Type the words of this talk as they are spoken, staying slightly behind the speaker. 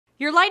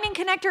Your lightning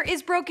connector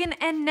is broken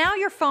and now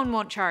your phone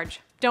won't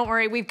charge. Don't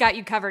worry, we've got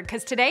you covered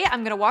because today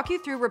I'm going to walk you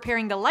through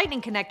repairing the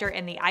lightning connector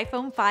in the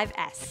iPhone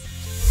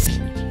 5S.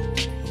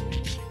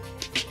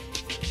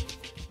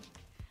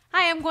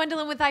 Hi, I'm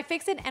Gwendolyn with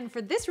iFixit, and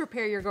for this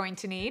repair you're going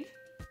to need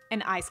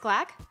an ice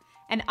clack,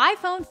 an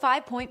iPhone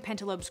 5-point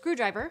Pentalobe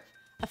screwdriver,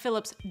 a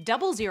Phillips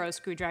 00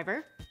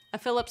 screwdriver, a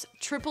Phillips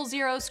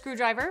 000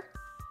 screwdriver,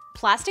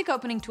 plastic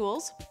opening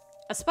tools,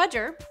 a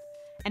spudger,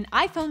 an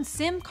iPhone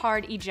SIM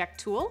card eject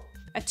tool,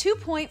 a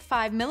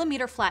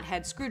 2.5mm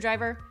flathead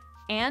screwdriver,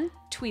 and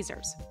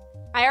tweezers.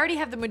 I already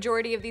have the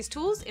majority of these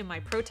tools in my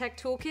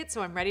Protect toolkit,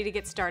 so I'm ready to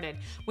get started.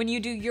 When you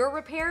do your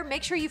repair,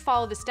 make sure you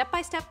follow the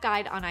step-by-step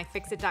guide on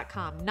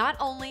iFixit.com. Not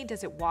only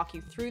does it walk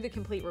you through the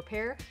complete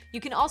repair, you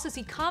can also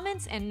see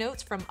comments and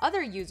notes from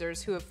other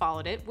users who have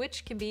followed it,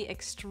 which can be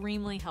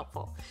extremely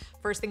helpful.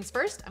 First things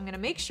first, I'm going to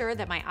make sure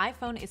that my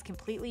iPhone is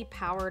completely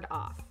powered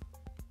off.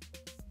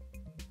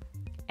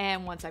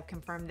 And once I've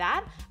confirmed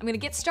that, I'm going to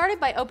get started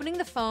by opening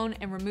the phone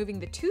and removing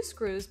the 2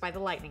 screws by the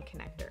lightning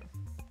connector.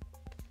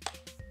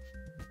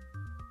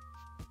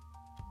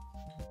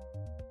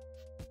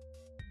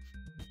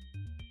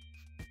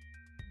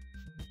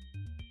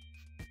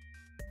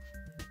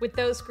 With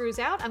those screws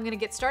out, I'm going to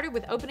get started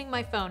with opening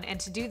my phone, and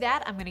to do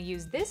that, I'm going to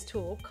use this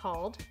tool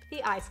called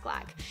the ice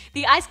clack.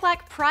 The ice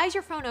clack pries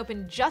your phone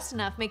open just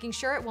enough, making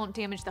sure it won't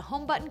damage the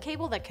home button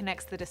cable that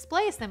connects the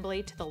display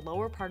assembly to the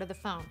lower part of the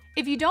phone.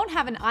 If you don't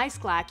have an ice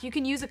clack, you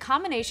can use a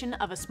combination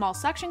of a small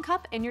suction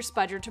cup and your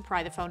spudger to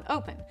pry the phone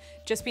open.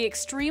 Just be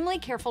extremely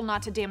careful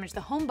not to damage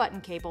the home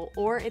button cable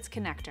or its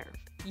connector.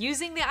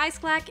 Using the ice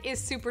clack is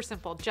super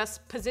simple.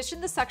 Just position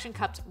the suction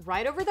cups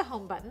right over the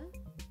home button,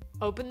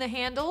 open the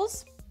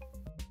handles,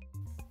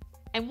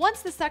 and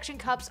once the suction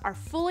cups are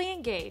fully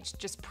engaged,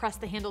 just press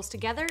the handles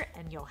together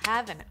and you'll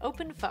have an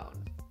open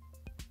phone.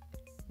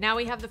 Now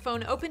we have the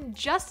phone open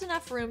just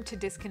enough room to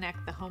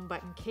disconnect the home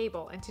button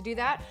cable. And to do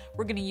that,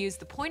 we're going to use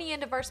the pointy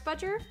end of our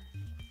spudger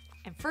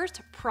and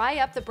first pry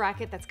up the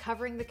bracket that's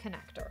covering the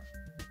connector.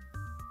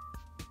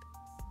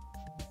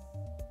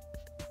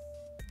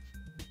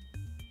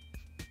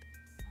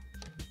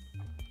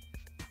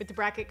 With the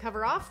bracket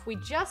cover off, we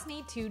just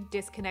need to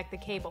disconnect the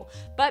cable.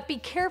 But be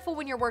careful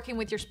when you're working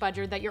with your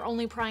spudger that you're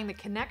only prying the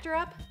connector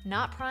up,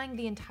 not prying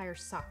the entire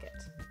socket.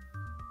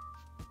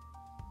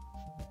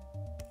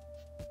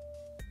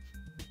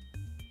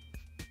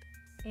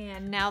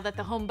 And now that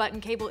the home button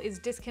cable is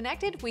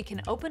disconnected, we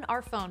can open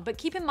our phone. But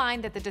keep in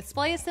mind that the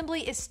display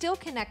assembly is still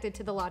connected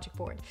to the logic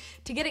board.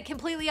 To get it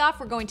completely off,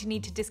 we're going to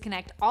need to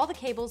disconnect all the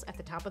cables at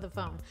the top of the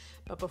phone.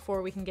 But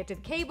before we can get to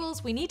the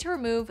cables, we need to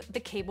remove the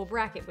cable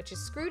bracket, which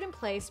is screwed in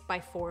place by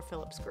 4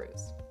 Phillips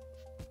screws.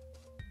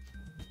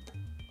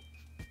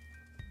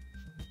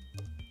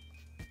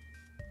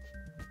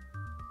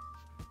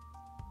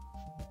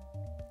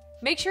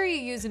 Make sure you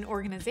use an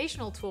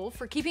organizational tool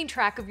for keeping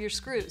track of your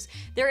screws.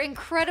 They're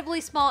incredibly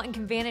small and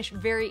can vanish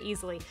very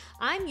easily.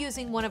 I'm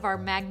using one of our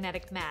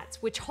magnetic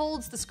mats, which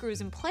holds the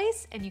screws in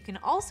place, and you can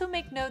also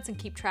make notes and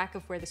keep track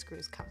of where the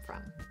screws come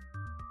from.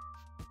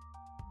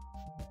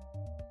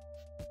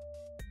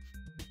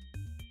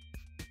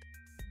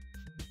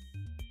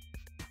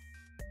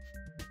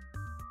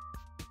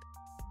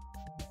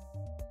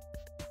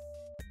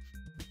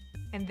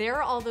 And there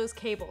are all those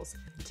cables.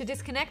 To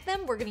disconnect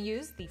them, we're going to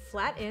use the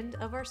flat end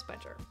of our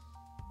spudger.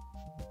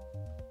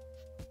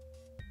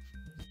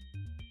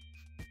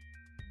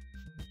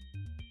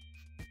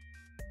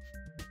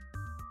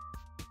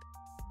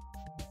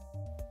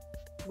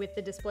 With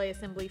the display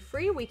assembly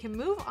free, we can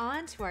move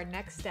on to our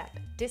next step,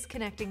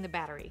 disconnecting the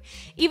battery.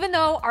 Even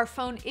though our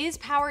phone is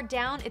powered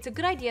down, it's a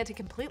good idea to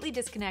completely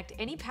disconnect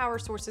any power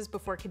sources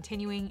before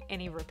continuing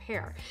any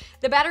repair.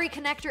 The battery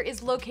connector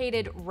is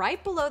located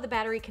right below the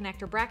battery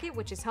connector bracket,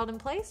 which is held in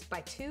place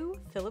by 2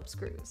 Phillips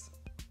screws.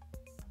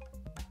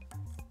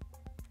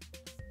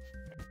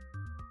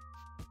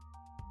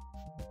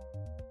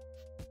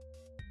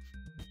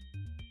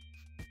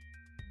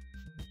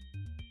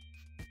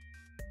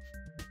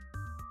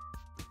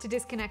 To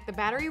disconnect the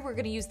battery, we're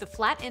going to use the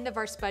flat end of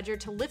our spudger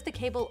to lift the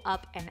cable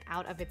up and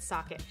out of its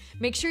socket.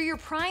 Make sure you're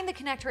prying the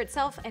connector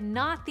itself and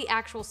not the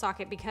actual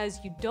socket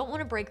because you don't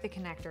want to break the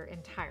connector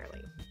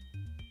entirely.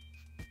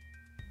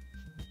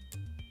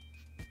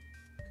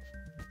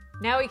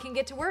 Now we can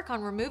get to work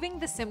on removing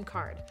the SIM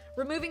card.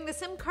 Removing the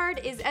SIM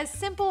card is as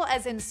simple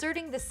as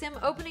inserting the SIM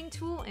opening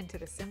tool into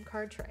the SIM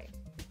card tray.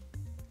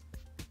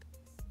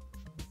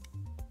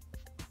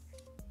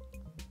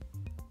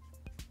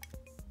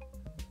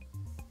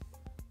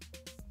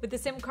 With the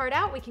SIM card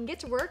out, we can get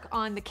to work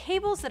on the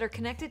cables that are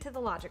connected to the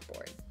logic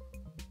board.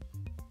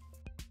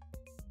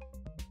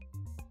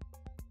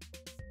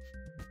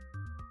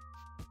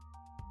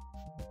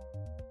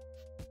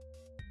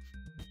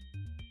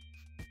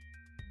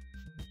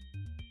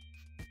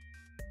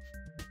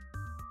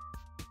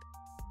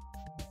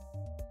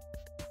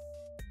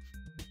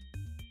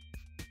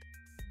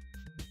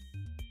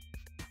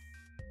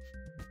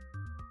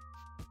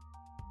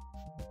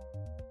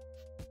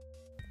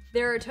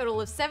 There are a total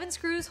of 7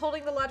 screws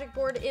holding the logic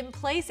board in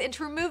place, and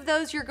to remove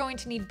those, you're going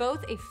to need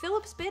both a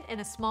Phillips bit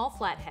and a small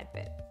flathead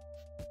bit.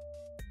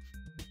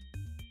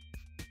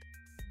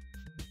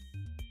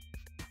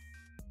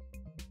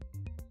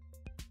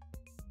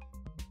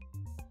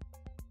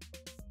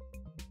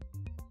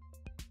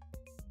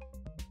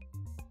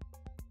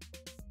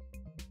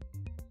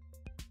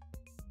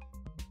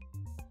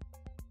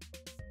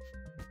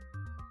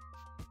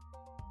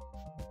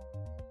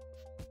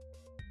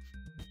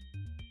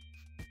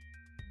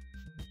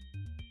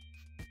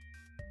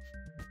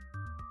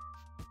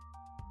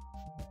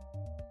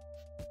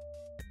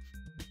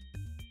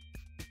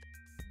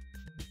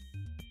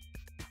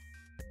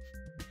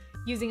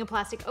 Using a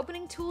plastic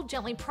opening tool,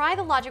 gently pry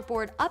the logic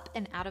board up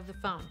and out of the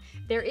phone.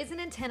 There is an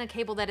antenna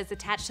cable that is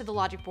attached to the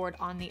logic board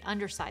on the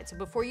underside, so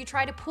before you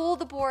try to pull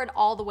the board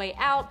all the way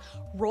out,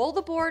 roll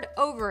the board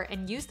over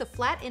and use the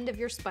flat end of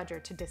your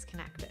spudger to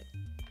disconnect it.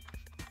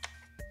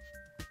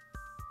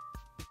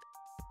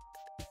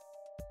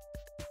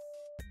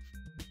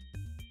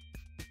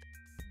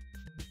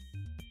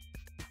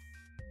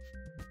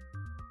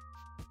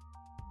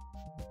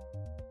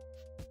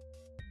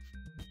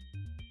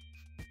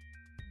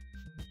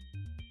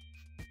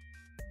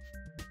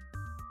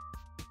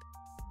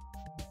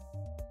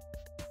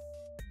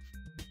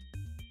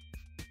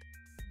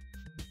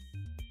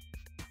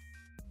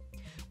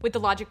 With the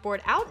logic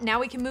board out, now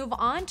we can move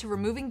on to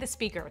removing the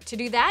speaker. To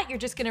do that, you're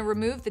just going to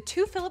remove the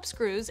 2 Phillips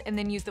screws and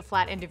then use the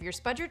flat end of your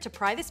spudger to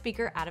pry the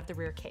speaker out of the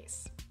rear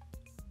case.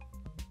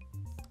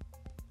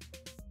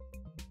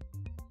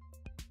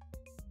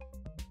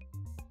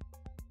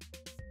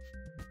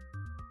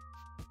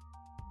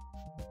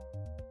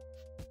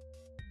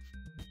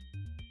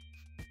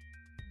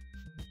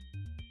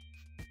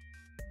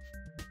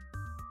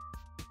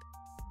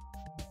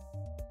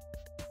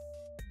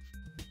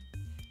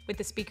 With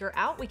the speaker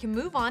out, we can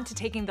move on to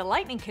taking the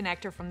lightning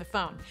connector from the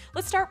phone.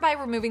 Let's start by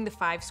removing the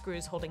 5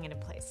 screws holding it in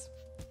place.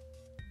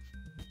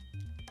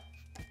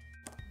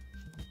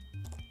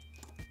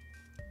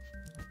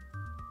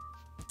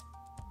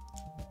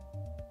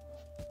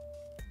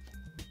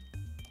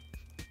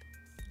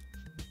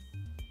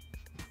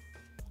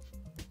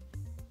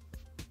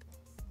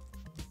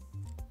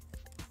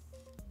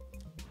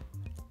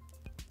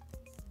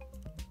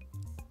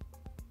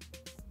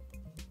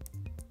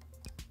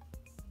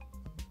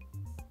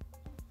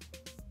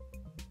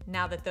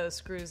 Now that those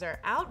screws are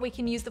out, we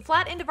can use the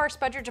flat end of our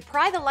spudger to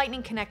pry the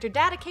lightning connector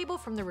data cable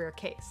from the rear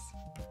case.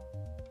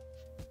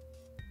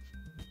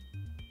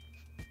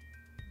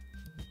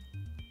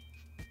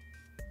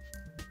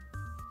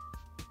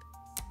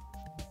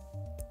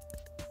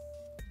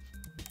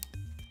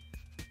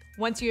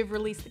 Once you have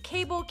released the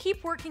cable,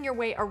 keep working your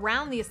way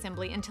around the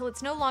assembly until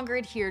it's no longer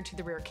adhered to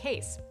the rear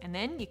case, and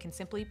then you can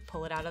simply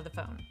pull it out of the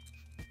phone.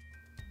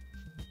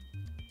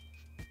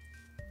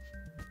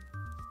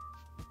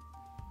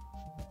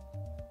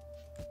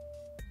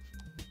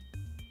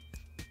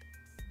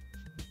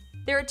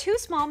 There are 2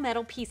 small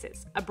metal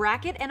pieces, a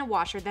bracket and a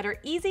washer, that are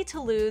easy to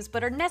lose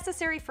but are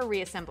necessary for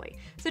reassembly,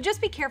 so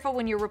just be careful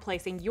when you're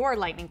replacing your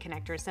lightning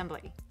connector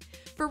assembly.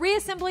 For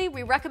reassembly,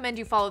 we recommend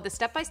you follow the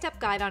step-by-step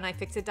guide on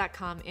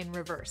iFixit.com in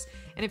reverse.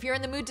 And if you're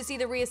in the mood to see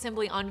the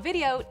reassembly on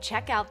video,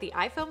 check out the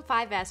iPhone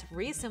 5S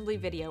reassembly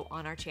video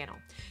on our channel.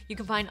 You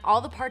can find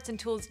all the parts and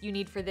tools you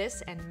need for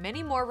this and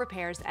many more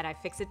repairs at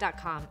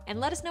iFixit.com, and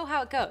let us know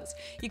how it goes.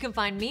 You can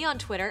find me on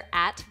Twitter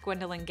at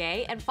Gwendolyn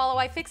Gay and follow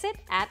iFixit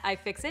at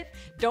iFixit.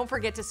 Don't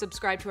forget to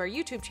subscribe to our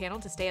YouTube channel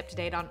to stay up to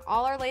date on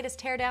all our latest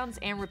teardowns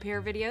and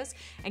repair videos,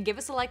 and give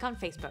us a like on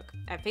Facebook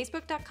at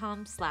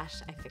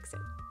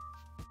facebook.com/iFixit.